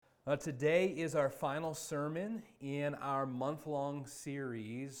Today is our final sermon in our month-long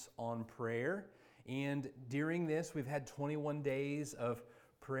series on prayer. And during this, we've had 21 days of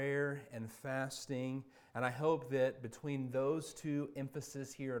prayer and fasting. And I hope that between those two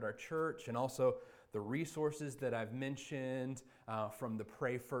emphases here at our church and also the resources that I've mentioned from the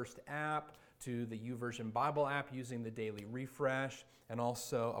Pray First app to the YouVersion Bible app using the Daily Refresh and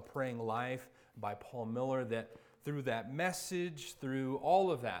also A Praying Life by Paul Miller, that through that message, through all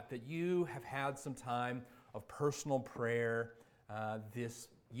of that, that you have had some time of personal prayer this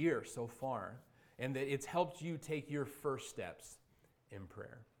year so far, and that it's helped you take your first steps in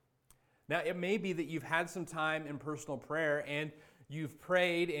prayer. Now, it may be that you've had some time in personal prayer and you've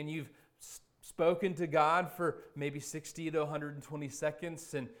prayed and you've spoken to God for maybe 60 to 120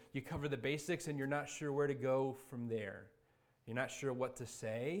 seconds and you cover the basics and you're not sure where to go from there. You're not sure what to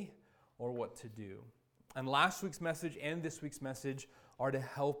say or what to do. And last week's message and this week's message are to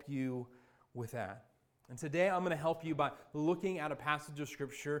help you with that. And today I'm going to help you by looking at a passage of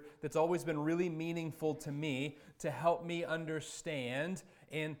Scripture that's always been really meaningful to me to help me understand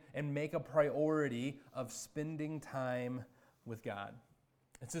and make a priority of spending time with God.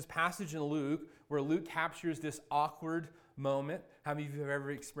 It's this passage in Luke where Luke captures this awkward moment. How many of you have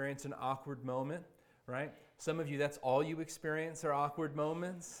ever experienced an awkward moment, right? Some of you, that's all you experience are awkward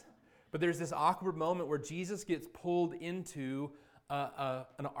moments. But there's this awkward moment where Jesus gets pulled into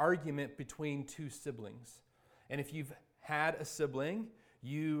an argument between two siblings. And if you've had a sibling,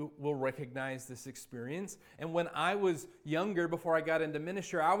 you will recognize this experience. And when I was younger, before I got into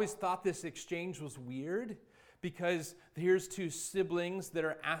ministry, I always thought this exchange was weird because here's two siblings that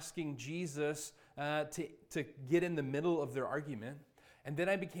are asking Jesus to get in the middle of their argument. And then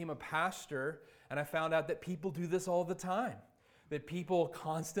I became a pastor, and I found out that people do this all the time. That people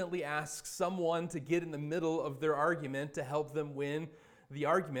constantly ask someone to get in the middle of their argument to help them win the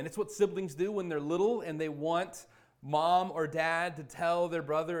argument. It's what siblings do when they're little and they want mom or dad to tell their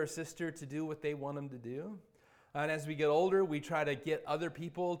brother or sister to do what they want them to do. And as we get older, we try to get other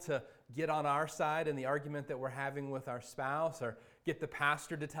people to get on our side in the argument that we're having with our spouse, or get the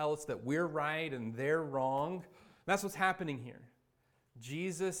pastor to tell us that we're right and they're wrong. That's what's happening here.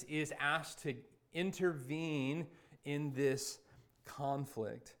 Jesus is asked to intervene in this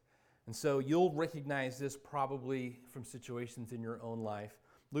conflict. And so you'll recognize this probably from situations in your own life.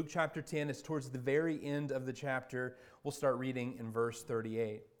 Luke chapter 10 is towards the very end of the chapter. We'll start reading in verse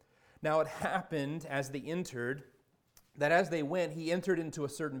 38. Now it happened as they entered, that as they went, he entered into a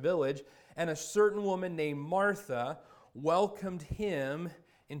certain village, and a certain woman named Martha welcomed him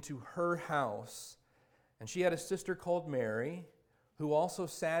into her house. And she had a sister called Mary, who also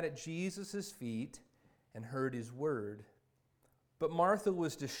sat at Jesus' feet and heard his word. But Martha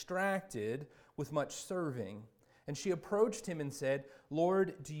was distracted with much serving, and she approached him and said,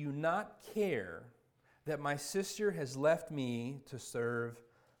 "Lord, do you not care that my sister has left me to serve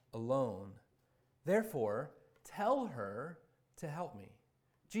alone? Therefore, tell her to help me."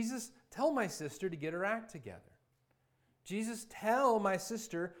 Jesus, tell my sister to get her act together. Jesus, tell my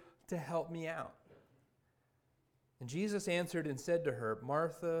sister to help me out. And Jesus answered and said to her,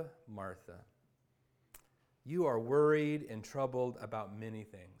 "Martha, Martha, you are worried and troubled about many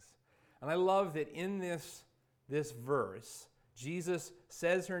things." And I love that in this verse, Jesus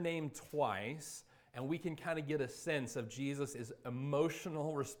says her name twice, and we can kind of get a sense of Jesus'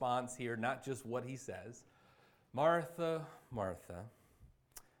 emotional response here, not just what he says. Martha, Martha,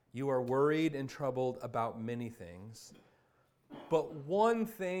 you are worried and troubled about many things, but one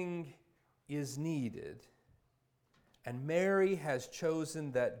thing is needed, and Mary has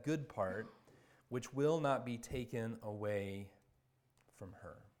chosen that good part, which will not be taken away from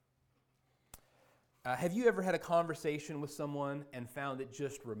her. Have you ever had a conversation with someone and found it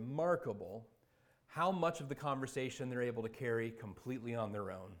just remarkable how much of the conversation they're able to carry completely on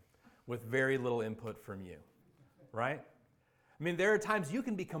their own with very little input from you, right? I mean, there are times you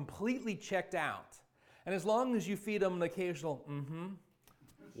can be completely checked out, and as long as you feed them an occasional,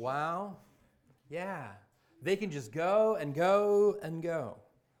 wow, yeah, they can just go and go and go.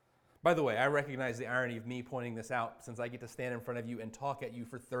 By the way, I recognize the irony of me pointing this out since I get to stand in front of you and talk at you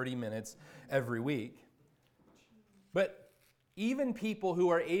for 30 minutes every week. But even people who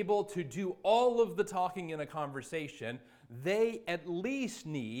are able to do all of the talking in a conversation, they at least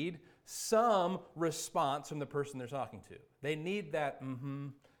need some response from the person they're talking to. They need that,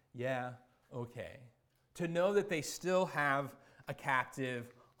 yeah, okay, to know that they still have a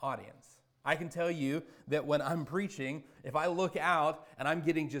captive audience. I can tell you that when I'm preaching, if I look out and I'm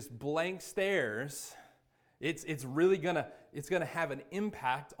getting just blank stares, it's really gonna have an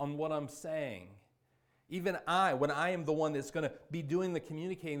impact on what I'm saying. Even I, when I am the one that's going to be doing the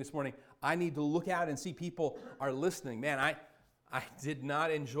communicating this morning, I need to look out and see people are listening. Man, I did not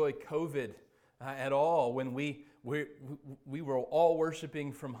enjoy COVID at all when we were all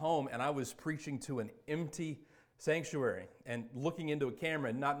worshiping from home and I was preaching to an empty sanctuary and looking into a camera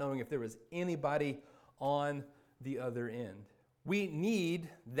and not knowing if there was anybody on the other end. We need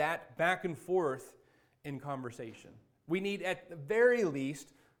that back and forth in conversation. We need, at the very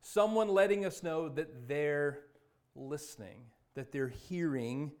least, someone letting us know that they're listening, that they're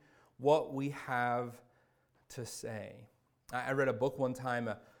hearing what we have to say. I read a book one time,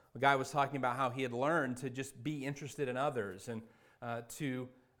 a guy was talking about how he had learned to just be interested in others and to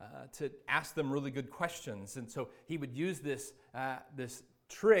ask them really good questions. And so he would use this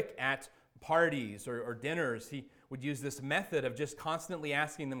trick at parties or dinners. He would use this method of just constantly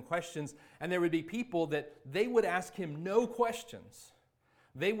asking them questions, and there would be people that they would ask him no questions.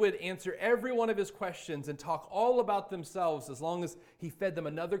 They would answer every one of his questions and talk all about themselves as long as he fed them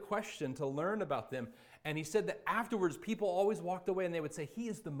another question to learn about them. And he said that afterwards, people always walked away and they would say, he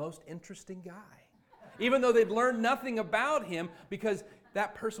is the most interesting guy. Even though they'd learned nothing about him, because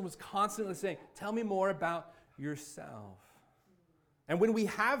that person was constantly saying, tell me more about yourself. And when we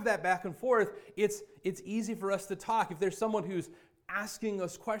have that back and forth, it's easy for us to talk. If there's someone who's asking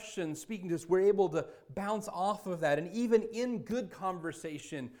us questions, speaking to us, we're able to bounce off of that. And even in good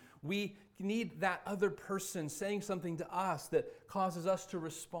conversation, we need that other person saying something to us that causes us to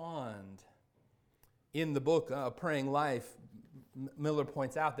respond. In the book, Praying Life, Miller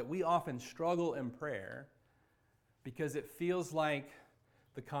points out that we often struggle in prayer because it feels like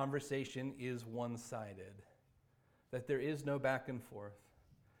the conversation is one-sided, that there is no back and forth,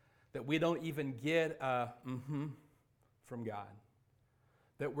 that we don't even get a from God,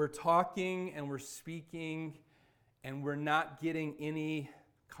 that we're talking and we're speaking and we're not getting any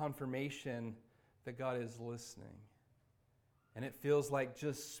confirmation that God is listening. And it feels like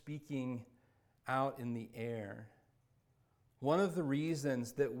just speaking out in the air. One of the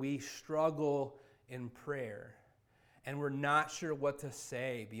reasons that we struggle in prayer and we're not sure what to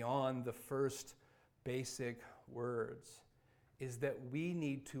say beyond the first basic words is that we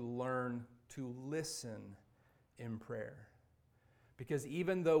need to learn to listen in prayer. Because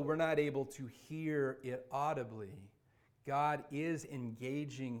even though we're not able to hear it audibly, God is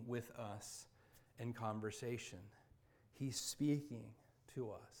engaging with us in conversation. He's speaking to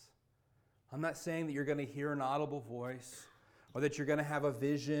us. I'm not saying that you're going to hear an audible voice or that you're going to have a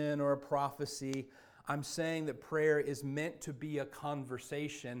vision or a prophecy. I'm saying that prayer is meant to be a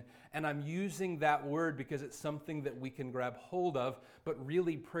conversation, and I'm using that word because it's something that we can grab hold of, but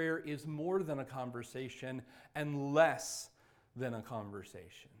really prayer is more than a conversation and less than a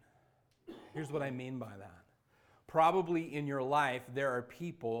conversation. Here's what I mean by that. Probably in your life, there are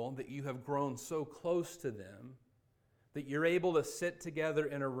people that you have grown so close to them that you're able to sit together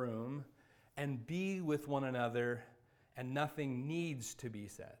in a room and be with one another and nothing needs to be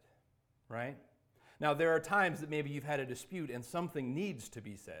said, right? Now, there are times that maybe you've had a dispute and something needs to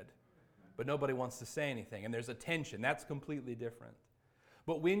be said, but nobody wants to say anything, and there's a tension. That's completely different.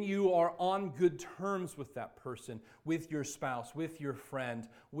 But when you are on good terms with that person, with your spouse, with your friend,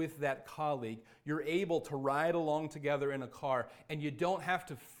 with that colleague, you're able to ride along together in a car, and you don't have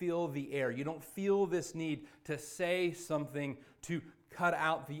to fill the air. You don't feel this need to say something to cut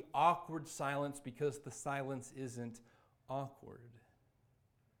out the awkward silence because the silence isn't awkward.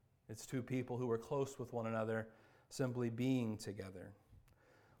 It's two people who are close with one another simply being together.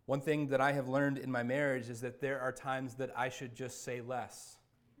 One thing that I have learned in my marriage is that there are times that I should just say less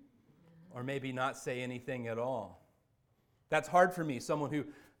or maybe not say anything at all. That's hard for me, someone who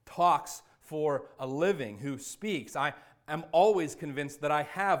talks for a living, who speaks. I am always convinced that I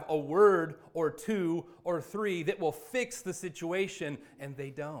have a word or two or three that will fix the situation, and they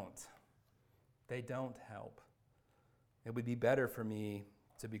don't. They don't help. It would be better for me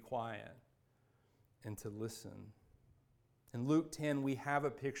to be quiet and to listen. In Luke 10, we have a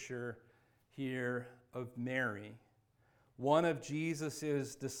picture here of Mary, one of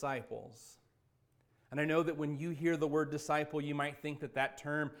Jesus' disciples. And I know that when you hear the word disciple, you might think that that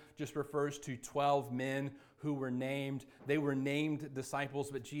term just refers to 12 men who were named. They were named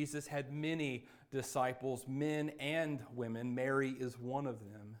disciples, but Jesus had many disciples, men and women. Mary is one of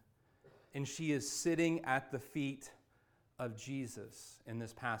them. And she is sitting at the feet of Jesus in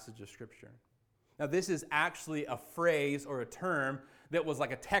this passage of Scripture. Now, this is actually a phrase or a term that was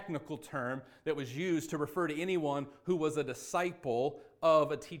like a technical term that was used to refer to anyone who was a disciple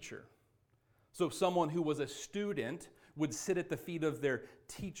of a teacher. So someone who was a student would sit at the feet of their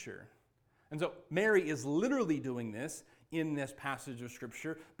teacher. And so Mary is literally doing this in this passage of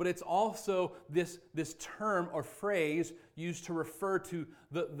Scripture, but it's also this term or phrase used to refer to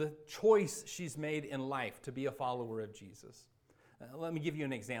the choice she's made in life to be a follower of Jesus. Let me give you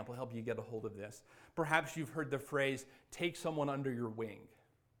an example, help you get a hold of this. Perhaps you've heard the phrase, take someone under your wing,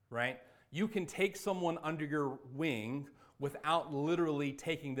 right? You can take someone under your wing without literally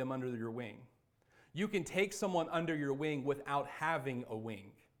taking them under your wing. You can take someone under your wing without having a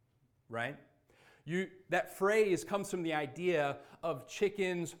wing, right? That phrase comes from the idea of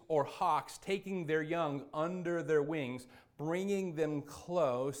chickens or hawks taking their young under their wings, bringing them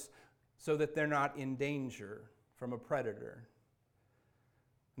close so that they're not in danger from a predator.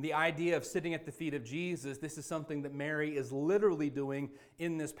 The idea of sitting at the feet of Jesus, this is something that Mary is literally doing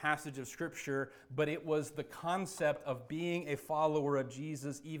in this passage of Scripture, but it was the concept of being a follower of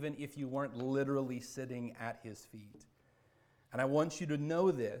Jesus even if you weren't literally sitting at his feet. And I want you to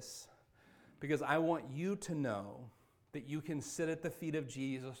know this because I want you to know that you can sit at the feet of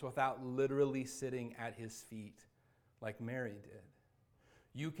Jesus without literally sitting at his feet like Mary did.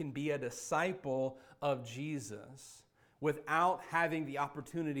 You can be a disciple of Jesus without having the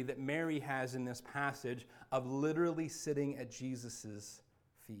opportunity that Mary has in this passage of literally sitting at Jesus'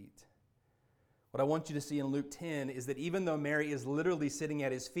 feet. What I want you to see in Luke 10 is that even though Mary is literally sitting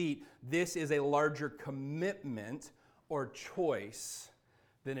at his feet, this is a larger commitment or choice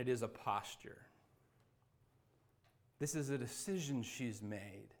than it is a posture. This is a decision she's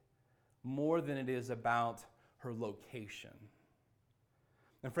made more than it is about her location.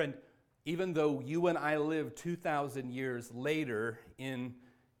 And friend, even though you and I live 2,000 years later in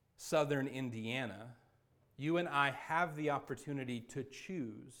southern Indiana, you and I have the opportunity to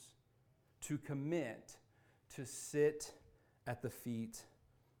choose, to commit, to sit at the feet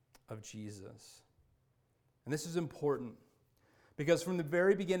of Jesus. And this is important because from the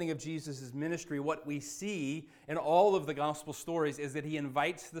very beginning of Jesus' ministry, what we see in all of the gospel stories is that he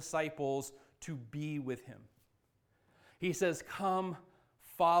invites disciples to be with him. He says, "Come,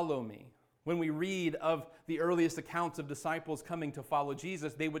 follow me." When we read of the earliest accounts of disciples coming to follow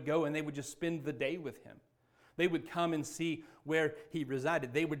Jesus, they would go and they would just spend the day with him. They would come and see where he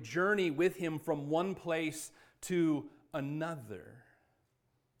resided. They would journey with him from one place to another.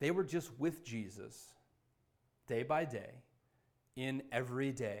 They were just with Jesus day by day in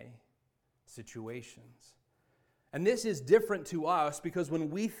everyday situations. And this is different to us because when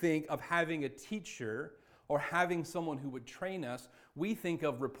we think of having a teacher or having someone who would train us, we think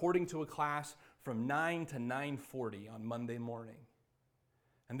of reporting to a class from 9 to 9:40 on Monday morning.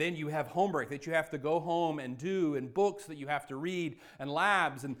 And then you have homework that you have to go home and do, and books that you have to read, and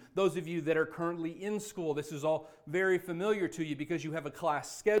labs. And those of you that are currently in school, this is all very familiar to you because you have a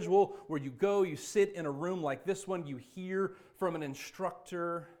class schedule where you go, you sit in a room like this one, you hear from an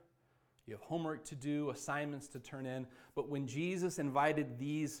instructor, you have homework to do, assignments to turn in. But when Jesus invited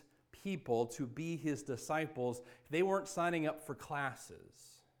these people to be his disciples, they weren't signing up for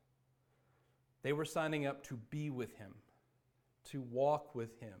classes. They were signing up to be with him, to walk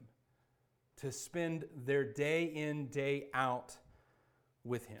with him, to spend their day in, day out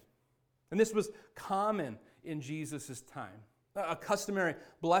with him. And this was common in Jesus' time. A customary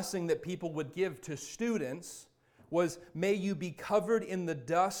blessing that people would give to students was, "May you be covered in the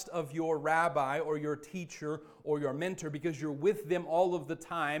dust of your rabbi or your teacher or your mentor," because you're with them all of the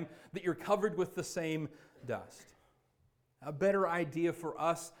time, that you're covered with the same dust. A better idea for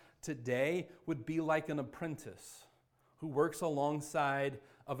us today would be like an apprentice who works alongside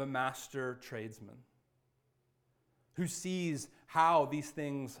of a master tradesman, who sees how these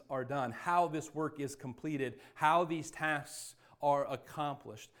things are done, how this work is completed, how these tasks are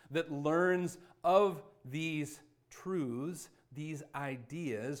accomplished, that learns of these truths, these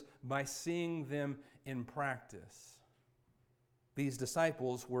ideas, by seeing them in practice. These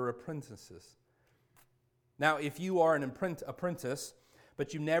disciples were apprentices. Now, if you are an apprentice,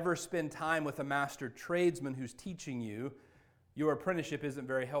 but you never spend time with a master tradesman who's teaching you, your apprenticeship isn't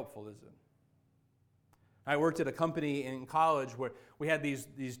very helpful, is it? I worked at a company in college where we had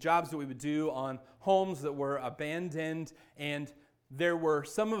these jobs that we would do on homes that were abandoned, and there were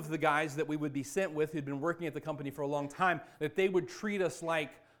some of the guys that we would be sent with who'd been working at the company for a long time, that they would treat us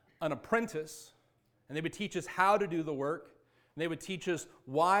like an apprentice, and they would teach us how to do the work, and they would teach us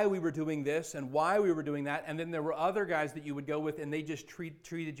why we were doing this and why we were doing that. And then there were other guys that you would go with, and they just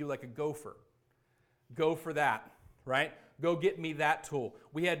treated you like a gopher. Go for that, right? Go get me that tool.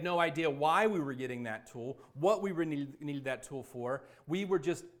 We had no idea why we were getting that tool, what we needed that tool for. We were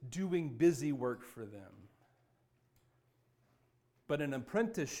just doing busy work for them. But an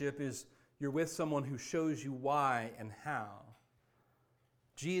apprenticeship is you're with someone who shows you why and how.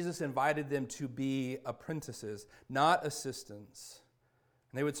 Jesus invited them to be apprentices, not assistants.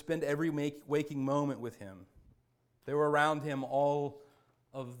 And they would spend every waking moment with him. They were around him all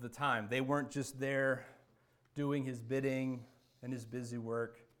of the time. They weren't just there doing his bidding and his busy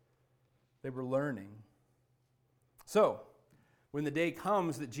work. They were learning. So, when the day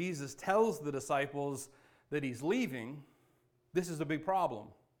comes that Jesus tells the disciples that he's leaving, this is a big problem.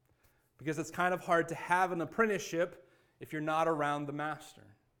 Because it's kind of hard to have an apprenticeship if you're not around the master.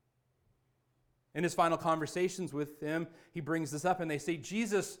 In his final conversations with them, he brings this up and they say,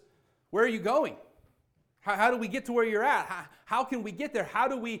 Jesus, where are you going? How do we get to where you're at? How can we get there? How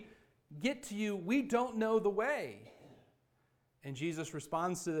do we get to you? We don't know the way. And Jesus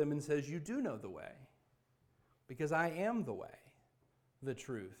responds to them and says, you do know the way, because I am the way, the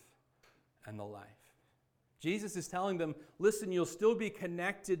truth, and the life. Jesus is telling them, listen, you'll still be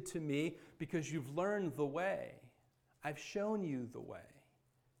connected to me because you've learned the way. I've shown you the way.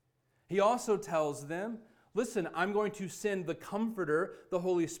 He also tells them, listen, I'm going to send the Comforter, the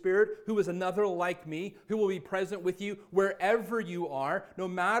Holy Spirit, who is another like me, who will be present with you wherever you are, no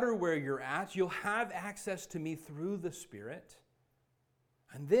matter where you're at. You'll have access to me through the Spirit.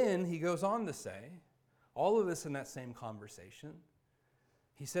 And then he goes on to say, all of this in that same conversation,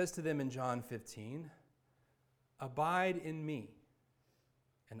 he says to them in John 15, abide in me,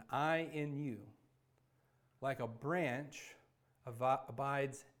 and I in you, like a branch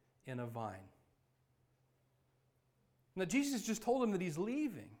abides in a vine. Now, Jesus just told them that he's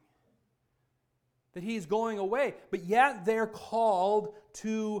leaving, that he's going away, but yet they're called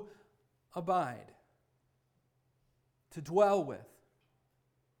to abide, to dwell with,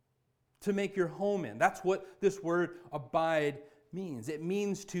 to make your home in. That's what this word abide means. It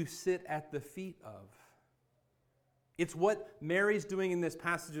means to sit at the feet of. It's what Mary's doing in this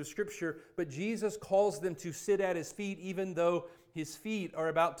passage of Scripture, but Jesus calls them to sit at his feet even though his feet are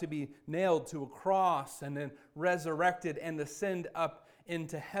about to be nailed to a cross and then resurrected and ascend up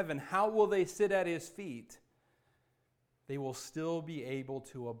into heaven. How will they sit at his feet? They will still be able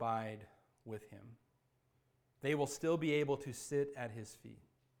to abide with him. They will still be able to sit at his feet.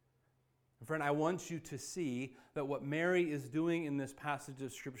 And friend, I want you to see that what Mary is doing in this passage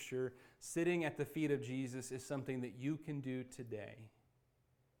of Scripture, sitting at the feet of Jesus, is something that you can do today.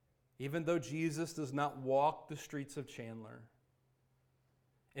 Even though Jesus does not walk the streets of Chandler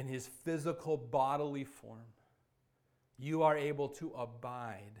in his physical bodily form, you are able to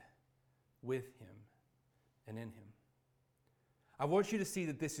abide with him and in him. I want you to see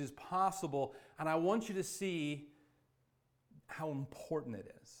that this is possible, and I want you to see how important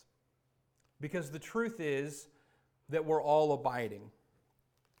it is. Because the truth is that we're all abiding.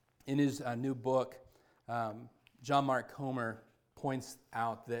 In his new book, John Mark Comer points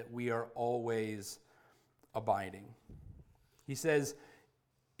out that we are always abiding. He says,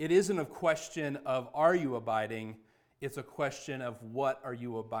 it isn't a question of are you abiding, it's a question of what are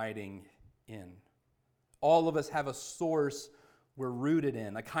you abiding in. All of us have a source we're rooted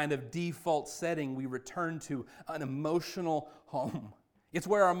in, a kind of default setting we return to, an emotional home. It's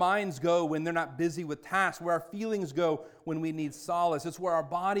where our minds go when they're not busy with tasks, where our feelings go when we need solace. It's where our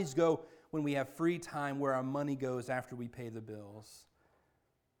bodies go when we have free time, where our money goes after we pay the bills.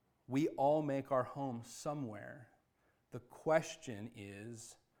 We all make our home somewhere. The question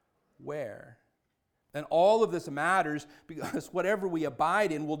is, where? And all of this matters because whatever we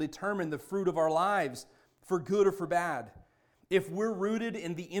abide in will determine the fruit of our lives, for good or for bad. If we're rooted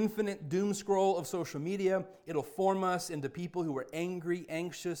in the infinite doom scroll of social media, it'll form us into people who are angry,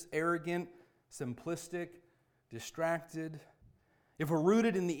 anxious, arrogant, simplistic, distracted. If we're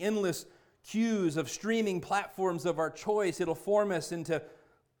rooted in the endless queues of streaming platforms of our choice, it'll form us into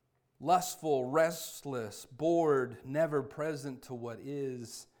lustful, restless, bored, never present to what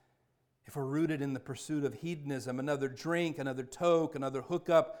is. If we're rooted in the pursuit of hedonism, another drink, another toke, another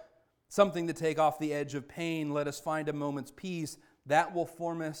hookup, something to take off the edge of pain, let us find a moment's peace, that will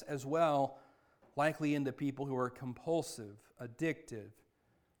form us as well, likely into people who are compulsive, addictive,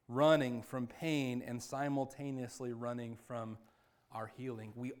 running from pain and simultaneously running from our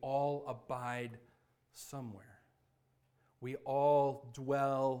healing. We all abide somewhere. We all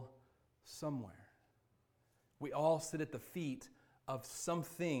dwell somewhere. We all sit at the feet of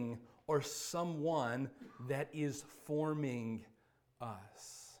something or someone that is forming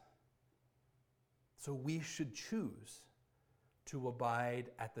us. So we should choose to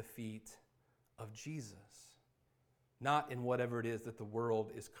abide at the feet of Jesus, not in whatever it is that the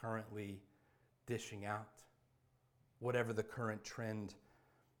world is currently dishing out, whatever the current trend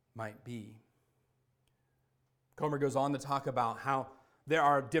might be. Comer goes on to talk about how there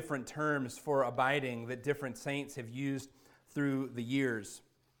are different terms for abiding that different saints have used through the years.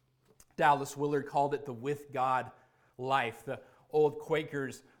 Dallas Willard called it the with God life. The old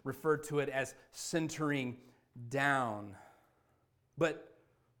Quakers referred to it as centering down. But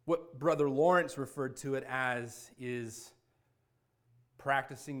what Brother Lawrence referred to it as is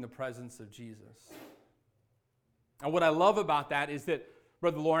practicing the presence of Jesus. And what I love about that is that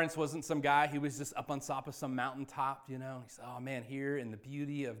Brother Lawrence wasn't some guy who was just up on top of some mountaintop, He said, oh man, here in the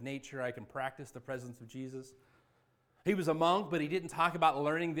beauty of nature, I can practice the presence of Jesus. He was a monk, but he didn't talk about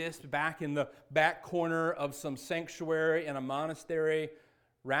learning this back in the back corner of some sanctuary in a monastery.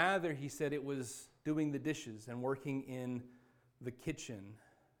 Rather, he said it was doing the dishes and working in the kitchen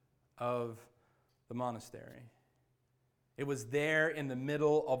of the monastery. It was there in the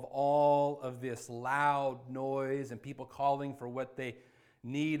middle of all of this loud noise and people calling for what they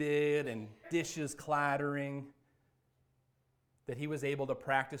needed and dishes clattering, that he was able to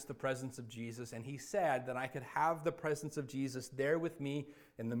practice the presence of Jesus. And he said that I could have the presence of Jesus there with me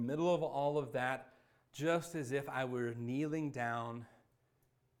in the middle of all of that, just as if I were kneeling down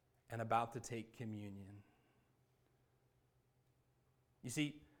and about to take communion. You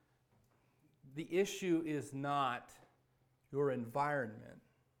see, the issue is not your environment.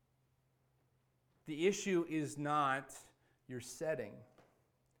 The issue is not your setting.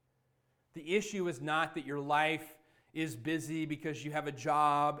 The issue is not that your life is busy because you have a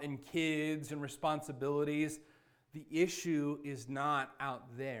job and kids and responsibilities. The issue is not out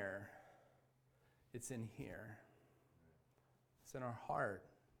there. It's in here. It's in our heart.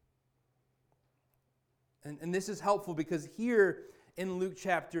 And this is helpful because here in Luke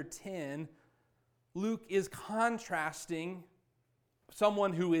chapter 10, Luke is contrasting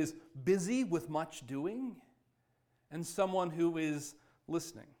someone who is busy with much doing and someone who is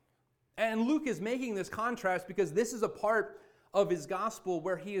listening. And Luke is making this contrast because this is a part of his gospel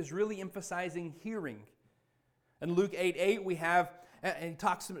where he is really emphasizing hearing. In Luke 8:8, we have, and he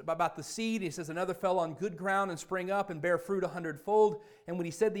talks about the seed. He says, another fell on good ground and sprang up and bare fruit 100-fold. And when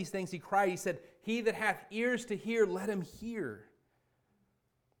he said these things, he cried, he said, he that hath ears to hear, let him hear.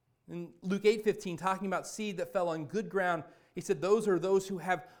 In Luke 8:15, talking about seed that fell on good ground, he said, those are those who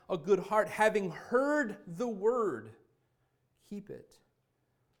have a good heart, having heard the word, keep it.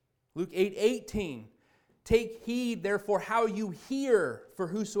 Luke 8:18, take heed therefore how you hear, for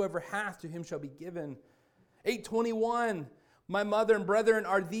whosoever hath, to him shall be given. 8:21, my mother and brethren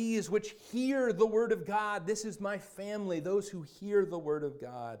are these which hear the word of God. This is my family, those who hear the word of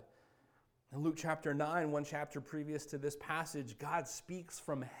God. In Luke chapter 9, one chapter previous to this passage, God speaks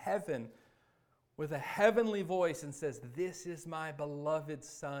from heaven with a heavenly voice and says, this is my beloved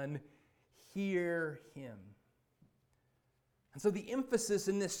Son, hear him. And so the emphasis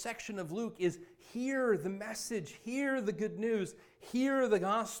in this section of Luke is hear the message, hear the good news, hear the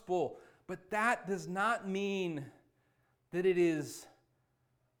gospel. But that does not mean that it is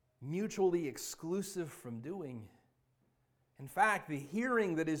mutually exclusive from doing. In fact, the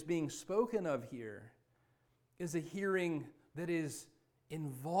hearing that is being spoken of here is a hearing that is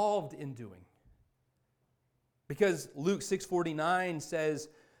involved in doing. Because Luke 6:49 says,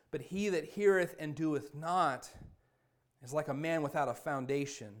 but he that heareth and doeth not is like a man without a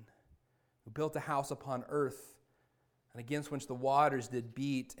foundation, who built a house upon earth, and against which the waters did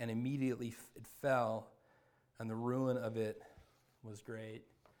beat, and immediately it fell, and the ruin of it was great.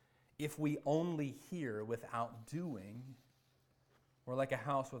 If we only hear without doing, we're like a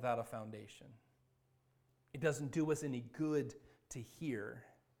house without a foundation. It doesn't do us any good to hear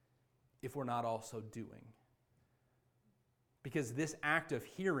if we're not also doing. Because this act of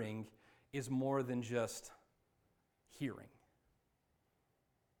hearing is more than just hearing.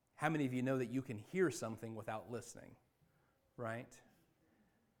 How many of you know that you can hear something without listening, right?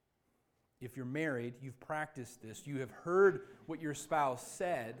 If you're married, you've practiced this. You have heard what your spouse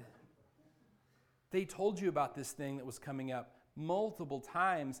said. They told you about this thing that was coming up multiple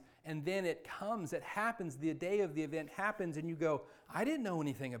times, and then it comes, it happens, the day of the event happens, and you go, I didn't know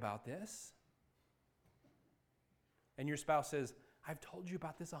anything about this. And your spouse says, I've told you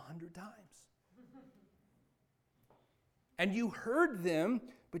about this 100 times. And you heard them,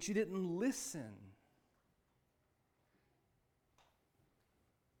 but you didn't listen.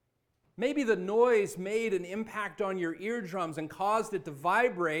 Maybe the noise made an impact on your eardrums and caused it to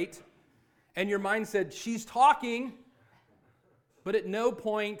vibrate, and your mind said, she's talking, but at no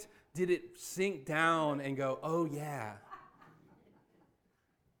point did it sink down and go, oh yeah.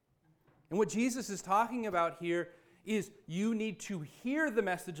 And what Jesus is talking about here is you need to hear the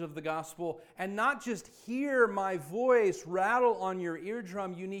message of the gospel and not just hear my voice rattle on your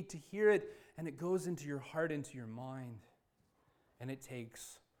eardrum. You need to hear it, and it goes into your heart, into your mind, and it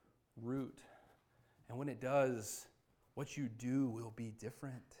takes root. And when it does, what you do will be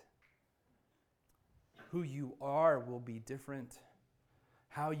different. who you are will be different.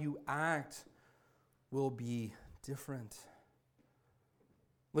 How you act will be different.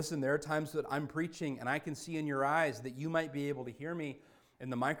 Listen, there are times that I'm preaching and I can see in your eyes that you might be able to hear me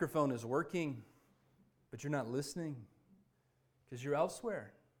and the microphone is working, but you're not listening because you're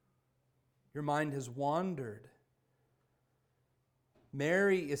elsewhere. Your mind has wandered.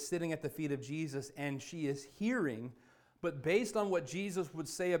 Mary is sitting at the feet of Jesus and she is hearing, but based on what Jesus would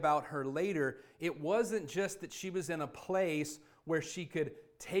say about her later, it wasn't just that she was in a place where she could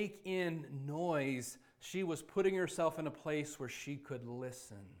take in noise. She was putting herself in a place where she could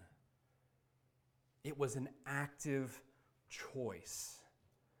listen. It was an active choice.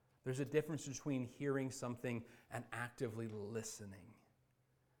 There's a difference between hearing something and actively listening.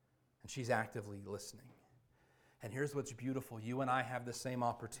 And she's actively listening. And here's what's beautiful. You and I have the same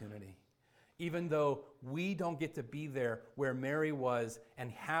opportunity. Even though we don't get to be there where Mary was and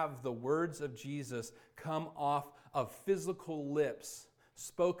have the words of Jesus come off of physical lips,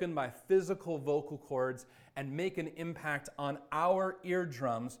 spoken by physical vocal cords, and make an impact on our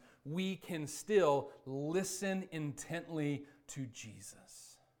eardrums, we can still listen intently to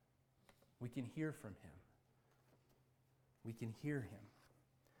Jesus. We can hear from him. We can hear him.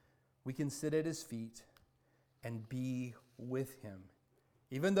 We can sit at his feet and be with him.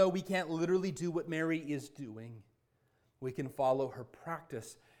 Even though we can't literally do what Mary is doing, we can follow her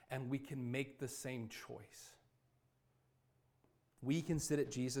practice and we can make the same choice. We can sit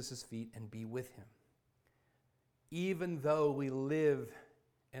at Jesus' feet and be with him. Even though we live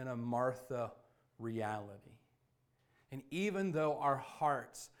in a Martha reality. And even though our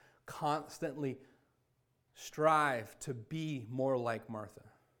hearts constantly strive to be more like Martha.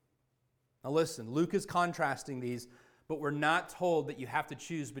 Now listen, Luke is contrasting these, but we're not told that you have to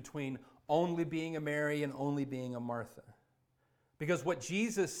choose between only being a Mary and only being a Martha. Because what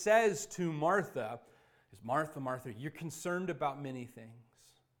Jesus says to Martha is, Martha, Martha, you're concerned about many things.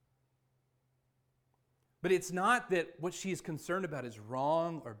 But it's not that what she is concerned about is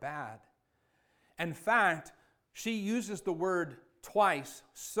wrong or bad. In fact, she uses the word twice,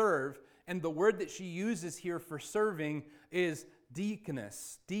 serve, and the word that she uses here for serving is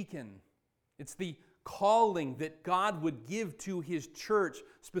deaconess, deacon. It's the calling that God would give to his church.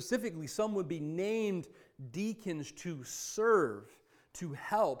 Specifically, some would be named deacons to serve, to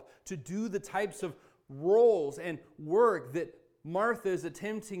help, to do the types of roles and work that Martha is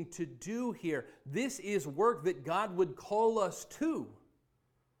attempting to do here. This is work that God would call us to.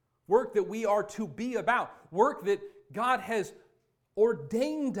 Work that we are to be about. Work that God has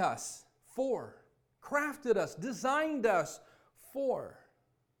ordained us for, crafted us, designed us for.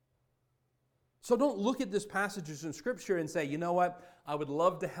 So don't look at this passages in Scripture and say, you know what, I would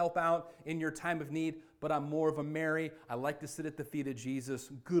love to help out in your time of need, but I'm more of a Mary. I like to sit at the feet of Jesus.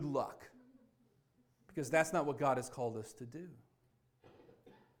 Good luck. Because that's not what God has called us to do.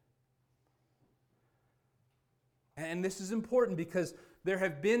 And this is important because there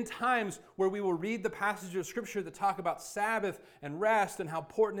have been times where we will read the passages of Scripture that talk about Sabbath and rest and how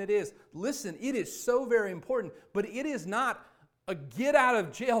important it is. Listen, it is so very important, but it is not a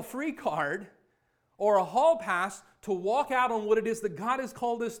get-out-of-jail-free card or a hall pass to walk out on what it is that God has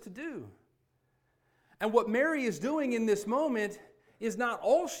called us to do. And what Mary is doing in this moment is not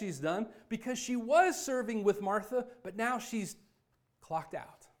all she's done, because she was serving with Martha, but now she's clocked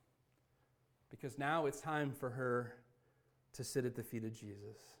out. Because now it's time for her to sit at the feet of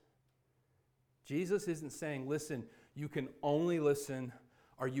Jesus. Jesus isn't saying, listen, you can only listen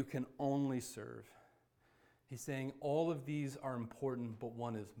or you can only serve. He's saying all of these are important, but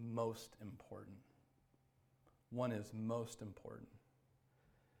one is most important. One is most important.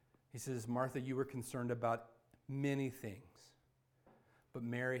 He says, Martha, you were concerned about many things, but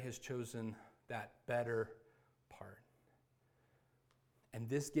Mary has chosen that better part. And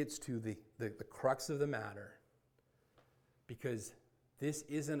this gets to the crux of the matter, because this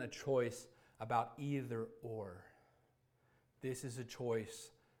isn't a choice about either or. This is a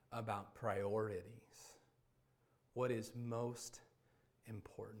choice about priorities. What is most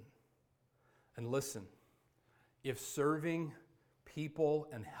important? And listen, if serving people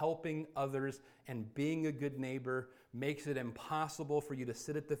and helping others and being a good neighbor makes it impossible for you to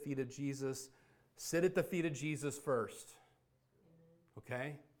sit at the feet of Jesus, sit at the feet of Jesus first.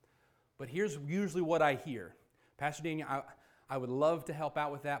 Okay? But here's usually what I hear. Pastor Daniel, I would love to help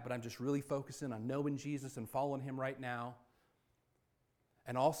out with that, but I'm just really focusing on knowing Jesus and following him right now.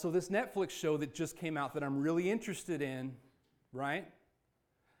 And also this Netflix show that just came out that I'm really interested in, right?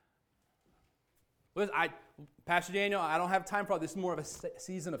 Listen, Pastor Daniel, I don't have time for all this. This is more of a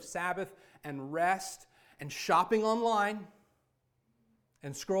season of Sabbath and rest and shopping online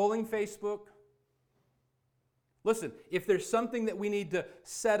and scrolling Facebook Listen, if there's something that we need to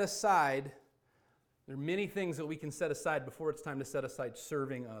set aside, there are many things that we can set aside before it's time to set aside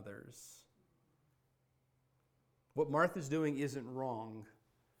serving others. What Martha's doing isn't wrong.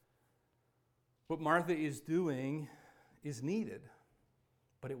 What Martha is doing is needed,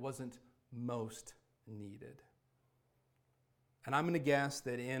 but it wasn't most needed. And I'm going to guess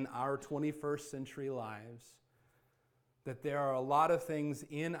that in our 21st century lives, that there are a lot of things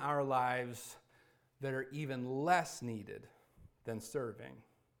in our lives that are even less needed than serving,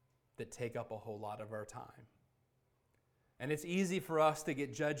 that take up a whole lot of our time. And it's easy for us to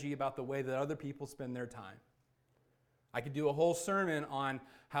get judgy about the way that other people spend their time. I could do a whole sermon on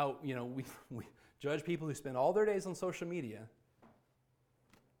how, we judge people who spend all their days on social media,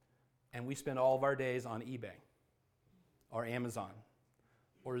 and we spend all of our days on eBay, or Amazon,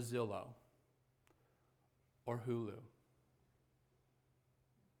 or Zillow, or Hulu.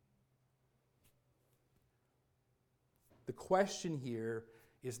 The question here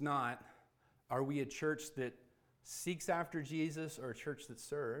is not, are we a church that seeks after Jesus or a church that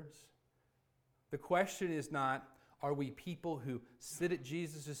serves? The question is not, are we people who sit at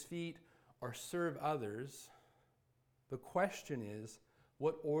Jesus' feet or serve others? The question is,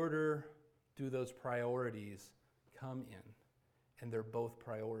 what order do those priorities come in? And they're both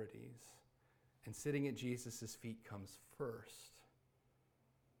priorities. And sitting at Jesus' feet comes first.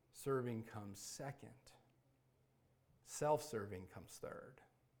 Serving comes second. Self-serving comes third,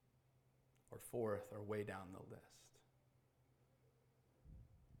 or fourth, or way down the list.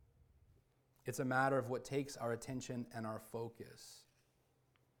 It's a matter of what takes our attention and our focus.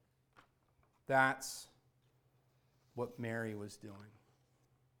 That's what Mary was doing.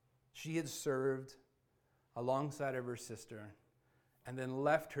 She had served alongside of her sister and then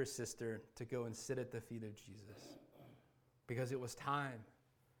left her sister to go and sit at the feet of Jesus because it was time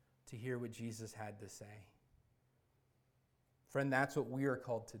to hear what Jesus had to say. Friend, that's what we are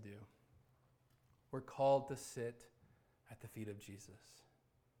called to do. We're called to sit at the feet of Jesus.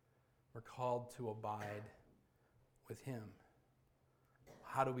 We're called to abide with him.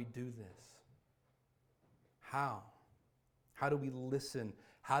 How do we do this? How? How do we listen?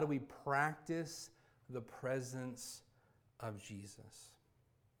 How do we practice the presence of Jesus?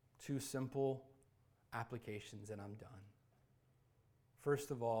 2 simple applications, and I'm done.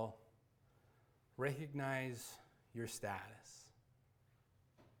 First of all, recognize your status.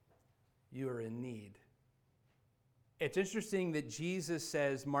 You are in need. It's interesting that Jesus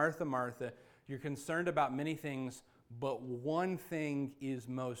says, Martha, Martha, you're concerned about many things, but one thing is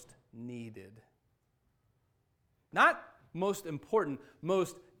most needed. Not most important,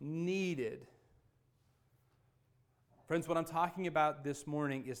 most needed. Friends, what I'm talking about this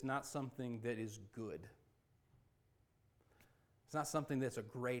morning is not something that is good. It's not something that's a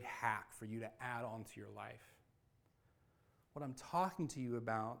great hack for you to add on to your life. What I'm talking to you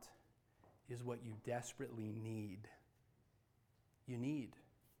about is what you desperately need. You need.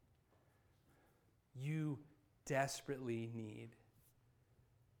 You desperately need.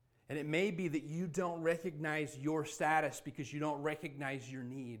 And it may be that you don't recognize your status because you don't recognize your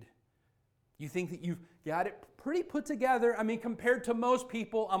need. You think that you've got it pretty put together. I mean, compared to most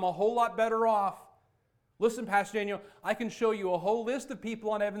people, I'm a whole lot better off. Listen, Pastor Daniel, I can show you a whole list of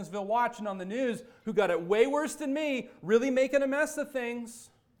people on Evansville watching on the news who got it way worse than me, really making a mess of things.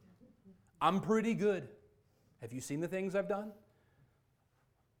 I'm pretty good. Have you seen the things I've done?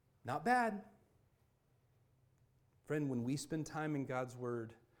 Not bad. Friend, when we spend time in God's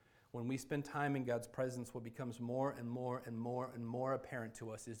Word, when we spend time in God's presence, what becomes more and more and more and more apparent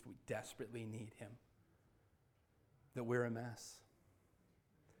to us is we desperately need him. That we're a mess.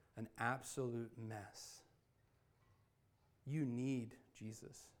 An absolute mess. You need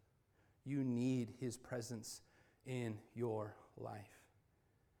Jesus. You need his presence in your life.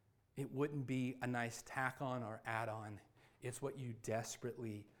 It wouldn't be a nice tack on or add on. It's what you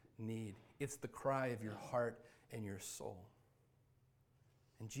desperately need. It's the cry of your heart and your soul.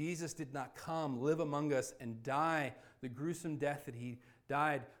 And Jesus did not come, live among us, and die the gruesome death that he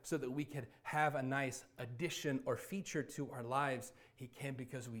died so that we could have a nice addition or feature to our lives. He came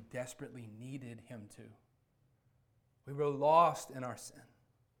because we desperately needed him to. We were lost in our sin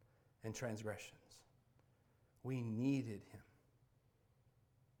and transgressions. We needed him.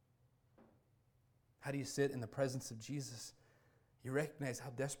 How do you sit in the presence of Jesus? You recognize how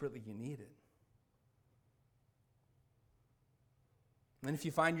desperately you need it. And if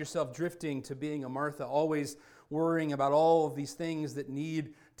you find yourself drifting to being a Martha, always worrying about all of these things that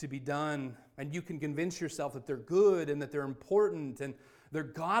need to be done, and you can convince yourself that they're good and that they're important and they're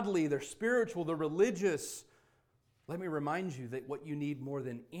godly, they're spiritual, they're religious, let me remind you that what you need more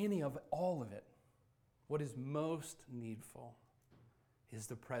than any of all of it, what is most needful is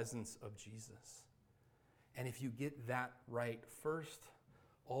the presence of Jesus. And if you get that right first,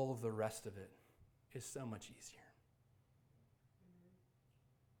 all of the rest of it is so much easier.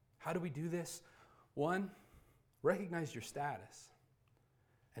 How do we do this? 1, recognize your status.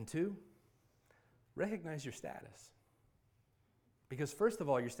 And 2, recognize your status. Because first of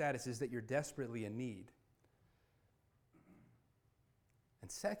all, your status is that you're desperately in need. And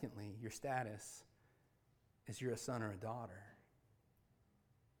secondly, your status is you're a son or a daughter.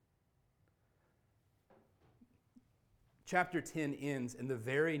 Chapter 10 ends in the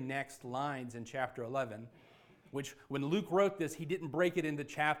very next lines in chapter 11, which when Luke wrote this, he didn't break it into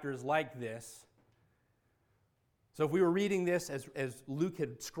chapters like this. So if we were reading this as Luke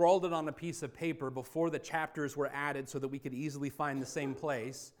had scrawled it on a piece of paper before the chapters were added so that we could easily find the same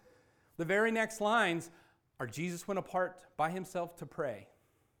place, the very next lines are Jesus went apart by himself to pray.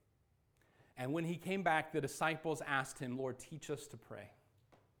 And when he came back, the disciples asked him, Lord, teach us to pray.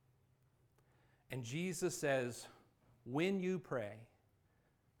 And Jesus says, when you pray,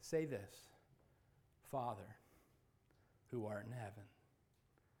 say this, Father, who art in heaven,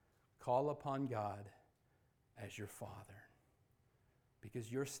 call upon God as your Father,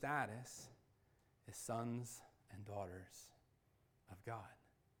 because your status is sons and daughters of God.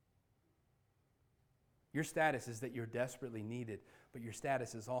 Your status is that you're desperately needed, but your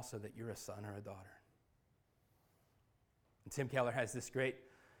status is also that you're a son or a daughter. And Tim Keller has this great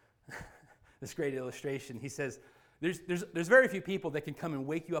illustration. He says, there's very few people that can come and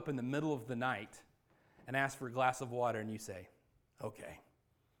wake you up in the middle of the night and ask for a glass of water, and you say, okay.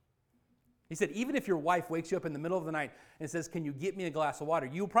 He said, even if your wife wakes you up in the middle of the night and says, can you get me a glass of water?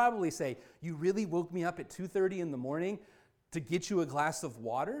 You'll probably say, you really woke me up at 2:30 in the morning to get you a glass of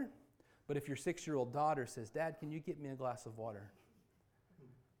water? But if your 6-year-old daughter says, Dad, can you get me a glass of water?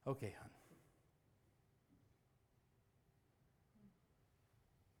 Okay, hon.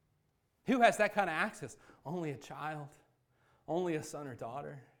 Who has that kind of access? Only a child. Only a son or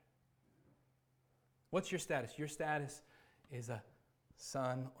daughter. What's your status? Your status is a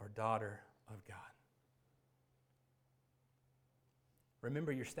son or daughter of God.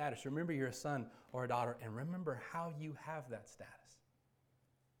 Remember your status. Remember you're a son or a daughter, and remember how you have that status.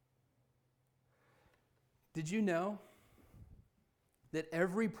 Did you know that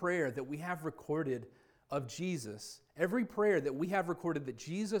every prayer that we have recorded of Jesus, every prayer that we have recorded that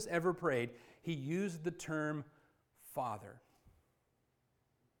Jesus ever prayed, he used the term Father.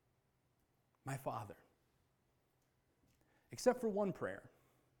 My Father. Except for one prayer.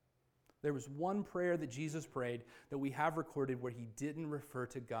 There was one prayer that Jesus prayed that we have recorded where he didn't refer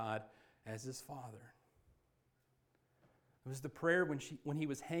to God as his Father. It was the prayer when he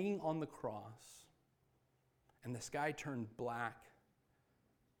was hanging on the cross and the sky turned black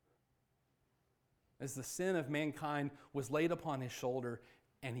as the sin of mankind was laid upon his shoulder,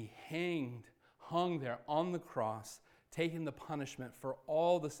 and he hung there on the cross, taking the punishment for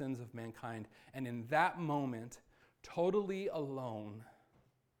all the sins of mankind. And in that moment, totally alone,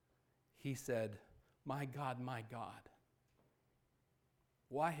 he said, my God,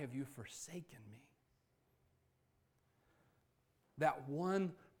 why have you forsaken me? That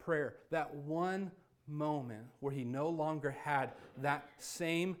one prayer, that one moment where he no longer had that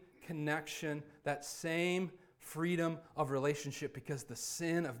same connection, that same freedom of relationship, because the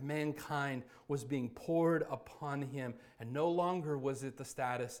sin of mankind was being poured upon him, and no longer was it the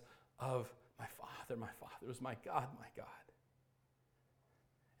status of my Father, it was my God, my God.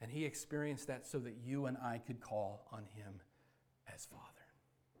 And he experienced that so that you and I could call on him as Father,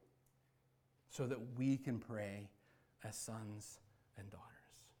 so that we can pray as sons and daughters.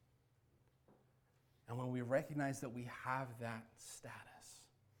 And when we recognize that we have that status,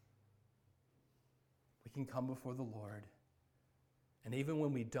 we can come before the Lord, and even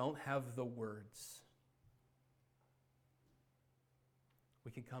when we don't have the words,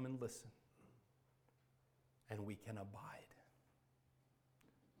 we can come and listen, and we can abide.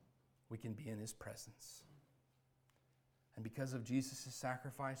 We can be in his presence. And because of Jesus'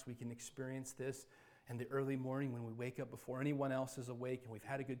 sacrifice, we can experience this in the early morning when we wake up before anyone else is awake and we've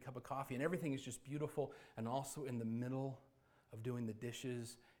had a good cup of coffee and everything is just beautiful, and also in the middle of doing the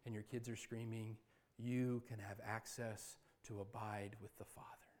dishes and your kids are screaming, you can have access to abide with the Father.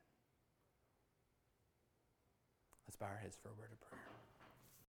 Let's bow our heads for a word of prayer.